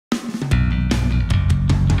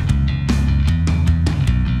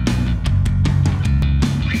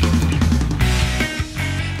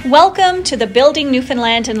Welcome to the Building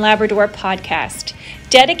Newfoundland and Labrador podcast,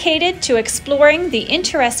 dedicated to exploring the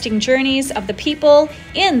interesting journeys of the people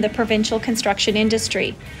in the provincial construction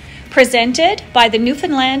industry. Presented by the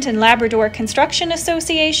Newfoundland and Labrador Construction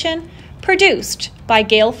Association, produced by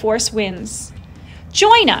Gale Force Winds.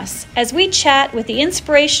 Join us as we chat with the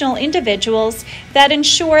inspirational individuals that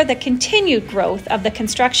ensure the continued growth of the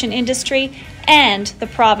construction industry and the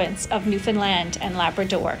province of Newfoundland and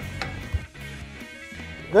Labrador.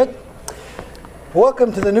 Good.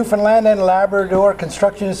 Welcome to the Newfoundland and Labrador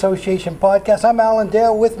Construction Association podcast. I'm Alan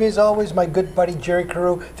Dale. With me as always, my good buddy Jerry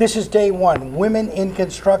Carew. This is day one, Women in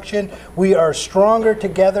Construction. We are stronger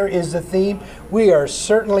together is the theme. We are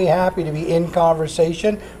certainly happy to be in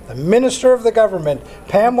conversation. The Minister of the Government.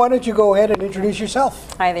 Pam, why don't you go ahead and introduce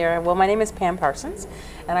yourself? Hi there. Well, my name is Pam Parsons,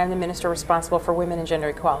 and I'm the Minister responsible for Women and Gender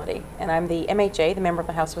Equality. And I'm the MHA, the Member of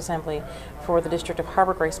the House of Assembly for the District of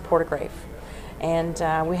Harbour Grace, Portagrave. And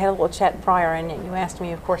we had a little chat prior, and you asked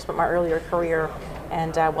me, of course, about my earlier career.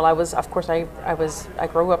 And well, I was, of course, I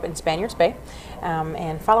grew up in Spaniards Bay,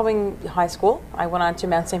 and following high school, I went on to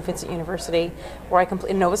Mount Saint Vincent University, where I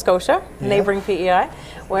in Nova Scotia, neighbouring PEI,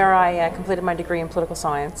 where I completed my degree in political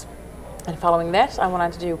science. And following that, I went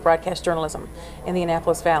on to do broadcast journalism in the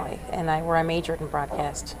Annapolis Valley, and where I majored in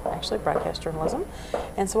broadcast journalism.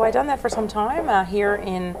 And so I done that for some time here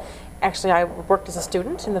in. Actually, I worked as a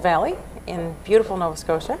student in the Valley in beautiful Nova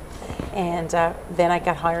Scotia, and then I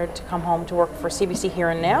got hired to come home to work for CBC Here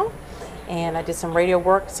and Now, and I did some radio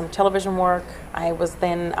work, some television work. I was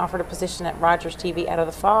then offered a position at Rogers TV Out of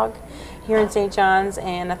the Fog here in St. John's,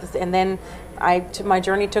 and then my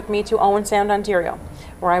journey took me to Owen Sound, Ontario,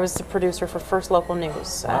 where I was the producer for First Local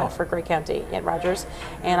News for Grey County at Rogers.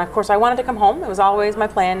 And of course, I wanted to come home. It was always my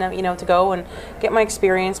plan, to go and get my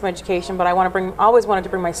experience, my education. But I always wanted to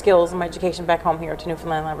bring my skills and my education back home here to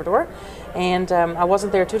Newfoundland and Labrador. And I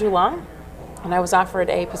wasn't there too long, and I was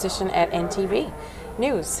offered a position at NTV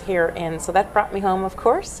News here, and so that brought me home, of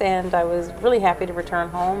course. And I was really happy to return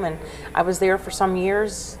home. And I was there for some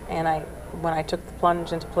years, and when I took the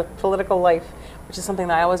plunge into political life, which is something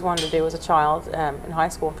that I always wanted to do as a child, in high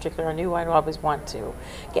school in particular, I knew I'd always want to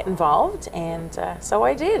get involved, and so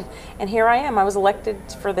I did. And here I am. I was elected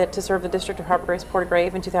to serve the District of Harbour Grace,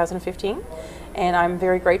 Portagrave in 2015, and I'm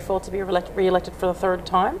very grateful to be re-elected for the third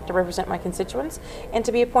time to represent my constituents and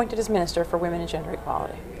to be appointed as Minister for Women and Gender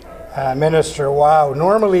Equality. Minister, wow.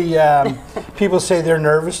 Normally people say they're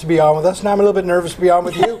nervous to be on with us. Now I'm a little bit nervous to be on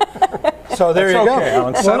with you. So there you go. Okay,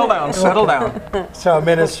 Alan. Settle down, settle down. So,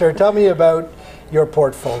 Minister, tell me about your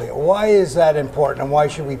portfolio. Why is that important, and why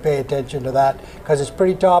should we pay attention to that? Because it's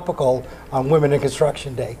pretty topical on Women in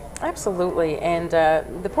Construction Day. Absolutely, and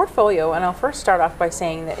the portfolio, and I'll first start off by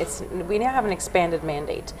saying that we now have an expanded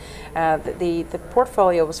mandate. The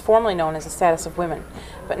portfolio was formerly known as the Status of Women,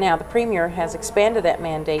 but now the Premier has expanded that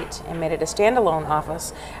mandate and made it a standalone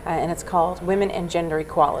office, and it's called Women and Gender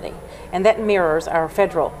Equality, and that mirrors our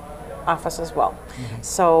federal office as well. Mm-hmm.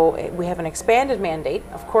 So we have an expanded mandate,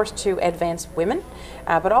 of course, to advance women,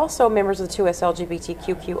 but also members of the 2S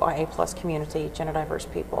LGBTQIA+ community, gender diverse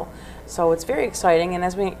people. So it's very exciting, and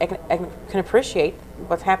as we can appreciate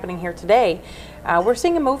what's happening here today, we're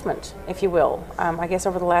seeing a movement, if you will, I guess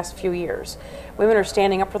over the last few years. Women are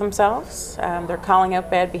standing up for themselves, they're calling out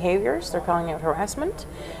bad behaviors, they're calling out harassment,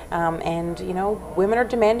 and women are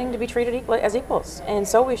demanding to be treated as equals, and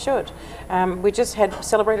so we should. We just had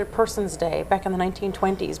celebrated Persons Day back in the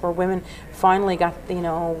 1920s, where women finally got,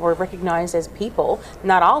 were recognized as people.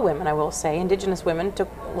 Not all women, I will say. Indigenous women took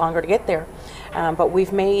longer to get there. But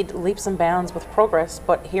we've made leaps and bounds with progress,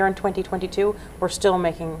 but here in 2022, we're still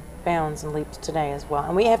making bounds and leaps today as well.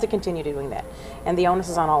 And we have to continue doing that. And the onus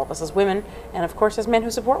is on all of us as women, and of course as men who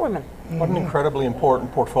support women. What an incredibly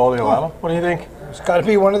important portfolio, Alan. What do you think? It's got to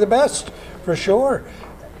be one of the best, for sure.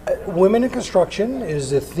 Women in construction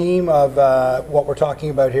is the theme of what we're talking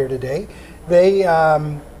about here today. They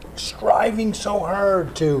striving so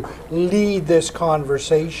hard to lead this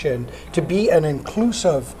conversation, to be an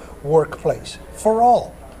inclusive workplace for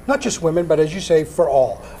all. Not just women, but as you say, for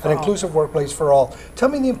all. An inclusive workplace for all. Tell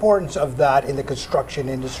me the importance of that in the construction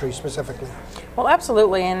industry specifically. Well,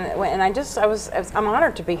 absolutely, and I'm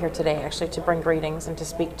honored to be here today, actually, to bring greetings and to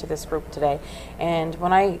speak to this group today. And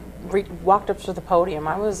when I walked up to the podium,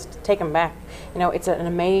 I was taken back. It's an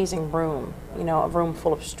amazing room. A room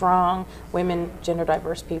full of strong women, gender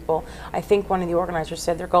diverse people. I think one of the organizers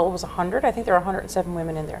said their goal was 100. I think there are 107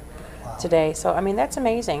 women in there. today. So I mean, that's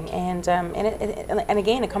amazing, and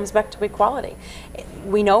again, it comes back to equality.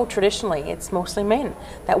 We know traditionally it's mostly men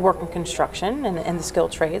that work in construction and the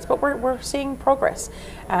skilled trades, but we're seeing progress.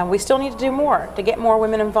 We still need to do more to get more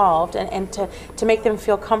women involved and to make them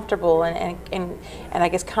feel comfortable and I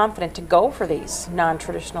guess confident to go for these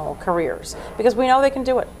non-traditional careers, because we know they can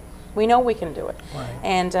do it. We know we can do it. Right.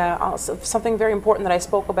 And also something very important that I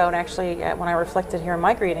spoke about actually when I reflected here in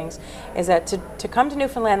my greetings is that to come to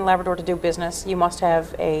Newfoundland and Labrador to do business, you must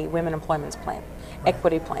have a women employment plan,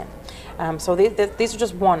 equity plan. So these are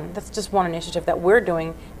just that's just one initiative that we're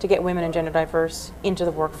doing to get women and gender diverse into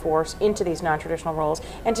the workforce, into these non-traditional roles,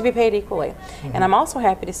 and to be paid equally. Mm-hmm. And I'm also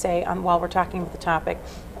happy to say, while we're talking about the topic,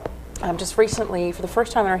 just recently, for the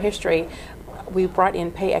first time in our history, we brought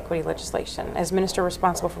in pay equity legislation. As Minister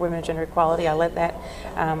responsible for women and gender equality, I led that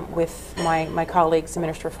with my colleagues, the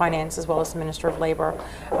Minister of Finance as well as the Minister of Labour,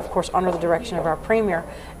 of course under the direction of our Premier,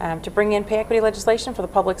 to bring in pay equity legislation for the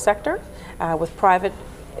public sector with private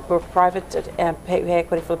pay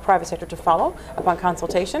equity for the private sector to follow upon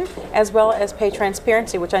consultation, as well as pay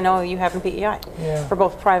transparency, which I know you have in PEI for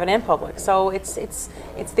both private and public. So it's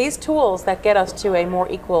these tools that get us to a more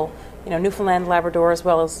equal, Newfoundland, Labrador, as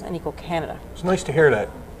well as an equal Canada. It's nice to hear that.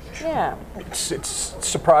 Yeah. It's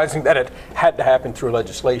surprising that it had to happen through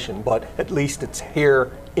legislation, but at least it's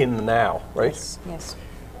here in the now, right? Yes.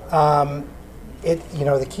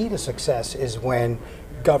 The key to success is when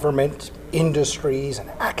government, industries, and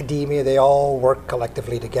academia, they all work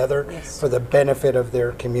collectively together for the benefit of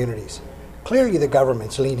their communities. Clearly the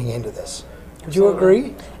government's leaning into this. Would you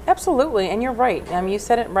agree? Absolutely, and you're right. You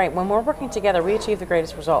said it right. When we're working together, we achieve the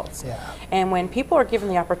greatest results. Yeah. And when people are given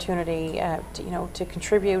the opportunity to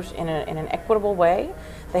contribute in an equitable way,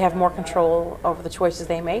 they have more control over the choices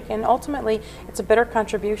they make, and ultimately it's a better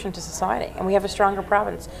contribution to society. And we have a stronger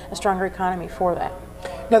province, a stronger economy for that.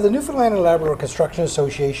 Now, the Newfoundland and Labrador Construction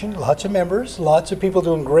Association, lots of members, lots of people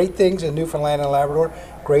doing great things in Newfoundland and Labrador,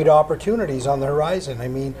 great opportunities on the horizon. I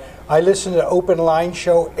mean, I listen to Open Line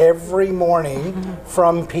Show every morning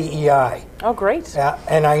from PEI. Oh, great.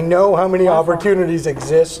 And I know how many opportunities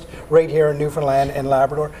exist right here in Newfoundland and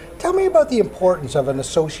Labrador. Tell me about the importance of an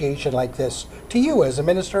association like this to you as a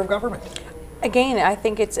Minister of Government. Again, I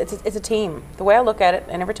think it's a team. The way I look at it,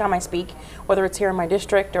 and every time I speak, whether it's here in my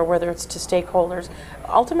district or whether it's to stakeholders,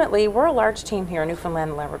 ultimately we're a large team here in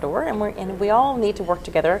Newfoundland and Labrador, and we all need to work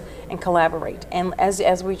together and collaborate. And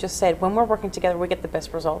as we just said, when we're working together, we get the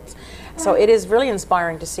best results. So it is really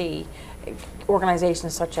inspiring to see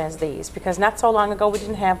organizations such as these, because not so long ago we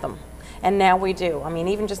didn't have them. And now we do. I mean,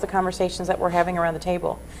 even just the conversations that we're having around the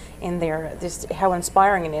table in there, just how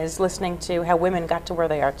inspiring it is listening to how women got to where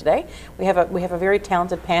they are today. We have a very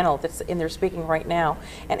talented panel that's in there speaking right now,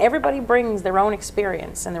 and everybody brings their own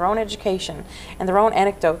experience and their own education and their own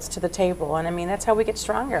anecdotes to the table. And I mean, that's how we get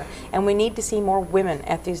stronger. And we need to see more women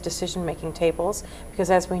at these decision-making tables,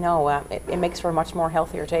 because as we know, it makes for a much more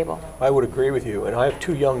healthier table. I would agree with you. And I have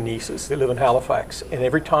two young nieces. They live in Halifax. And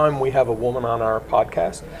every time we have a woman on our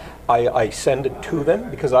podcast, I send it to them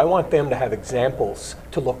because I want them to have examples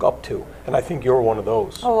to look up to, and I think you're one of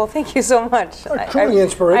those. Oh, well, thank you so much. Truly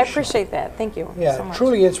inspirational. I appreciate that. Thank you so much.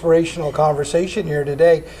 Truly inspirational conversation here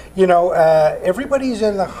today. Everybody's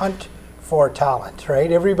in the hunt for talent, right?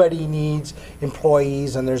 Everybody needs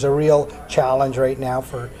employees, and there's a real challenge right now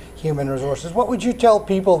for human resources. What would you tell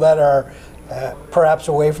people that are perhaps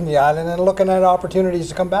away from the island and looking at opportunities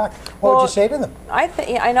to come back? What would you say to them?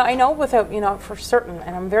 I know without, for certain,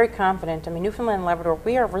 and I'm very confident. I mean, Newfoundland and Labrador,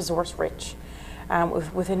 we are resource rich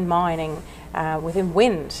within mining, within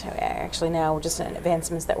wind. Actually, now just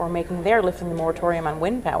advancements that we're making there, lifting the moratorium on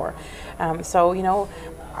wind power.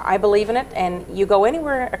 I believe in it, and you go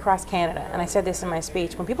anywhere across Canada, and I said this in my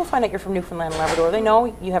speech, when people find out you're from Newfoundland and Labrador, they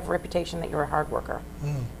know you have a reputation that you're a hard worker.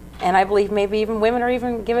 And I believe maybe even women are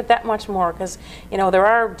even give it that much more, because there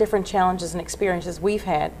are different challenges and experiences we've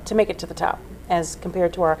had to make it to the top as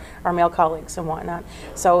compared to our male colleagues and whatnot.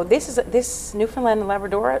 So this Newfoundland and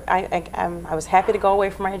Labrador, I was happy to go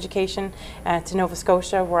away from my education to Nova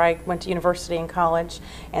Scotia, where I went to university and college,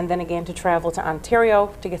 and then again to travel to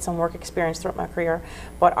Ontario to get some work experience throughout my career.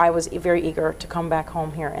 But I was very eager to come back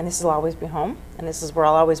home here, and this will always be home, and this is where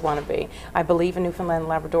I'll always want to be. I believe in Newfoundland and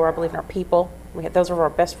Labrador. I believe in our people. Those are our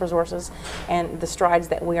best resources, and the strides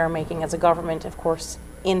that we are making as a government, of course,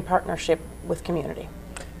 in partnership with community.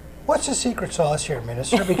 What's the secret sauce here,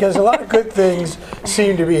 Minister? Because a lot of good things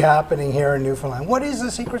seem to be happening here in Newfoundland. What is the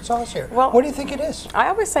secret sauce here? Well, what do you think it is? I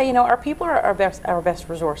always say, you know, our people are our best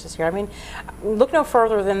resources here. I mean, look no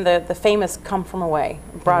further than the famous Come From Away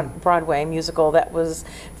Broadway musical that was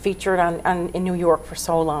featured in New York for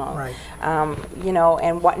so long. Right. You know,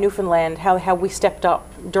 and what Newfoundland, how we stepped up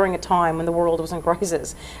during a time when the world was in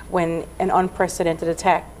crisis, when an unprecedented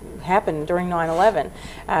attack happened during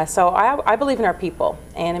 9/11. So I believe in our people,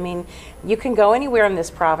 and I mean, you can go anywhere in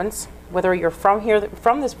this province, whether you're from here,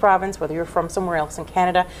 from this province, whether you're from somewhere else in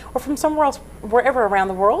Canada, or from somewhere else, wherever around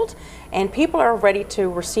the world, and people are ready to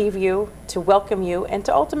receive you, to welcome you, and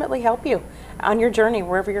to ultimately help you on your journey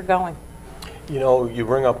wherever you're going. You know, you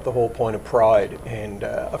bring up the whole point of pride, and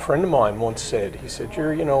a friend of mine once said, he said,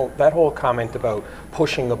 you know, that whole comment about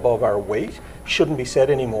pushing above our weight shouldn't be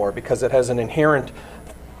said anymore because it has an inherent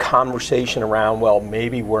conversation around, well,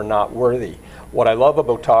 maybe we're not worthy. What I love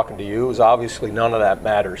about talking to you is obviously none of that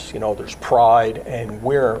matters. You know, there's pride and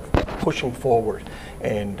we're pushing forward.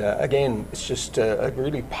 And again, it's just a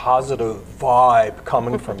really positive vibe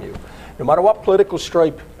coming from you. No matter what political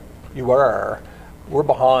stripe you are, we're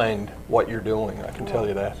behind what you're doing, I can tell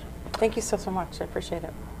you that. Thank you so much, I appreciate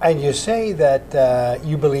it. And you say that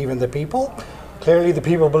you believe in the people. Clearly the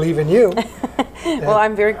people believe in you. Well,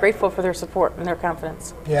 I'm very grateful for their support and their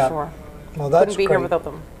confidence. Yeah. For sure. Well, that's Couldn't be great. here without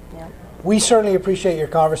them. Yeah. We certainly appreciate your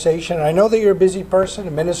conversation. I know that you're a busy person,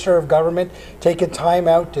 a minister of government, taking time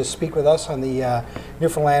out to speak with us on the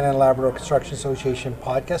Newfoundland and Labrador Construction Association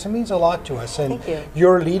podcast. It means a lot to us. And Thank you.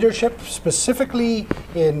 Your leadership, specifically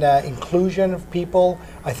in inclusion of people,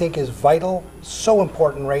 I think is vital, so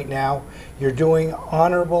important right now. You're doing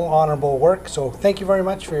honorable work. So thank you very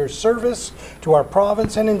much for your service to our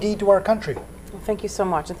province and indeed to our country. Well, thank you so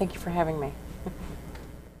much, and thank you for having me.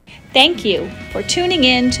 Thank you for tuning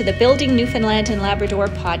in to the Building Newfoundland and Labrador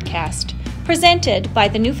podcast, presented by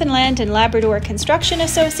the Newfoundland and Labrador Construction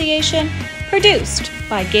Association, produced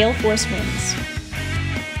by Gale Force Winds.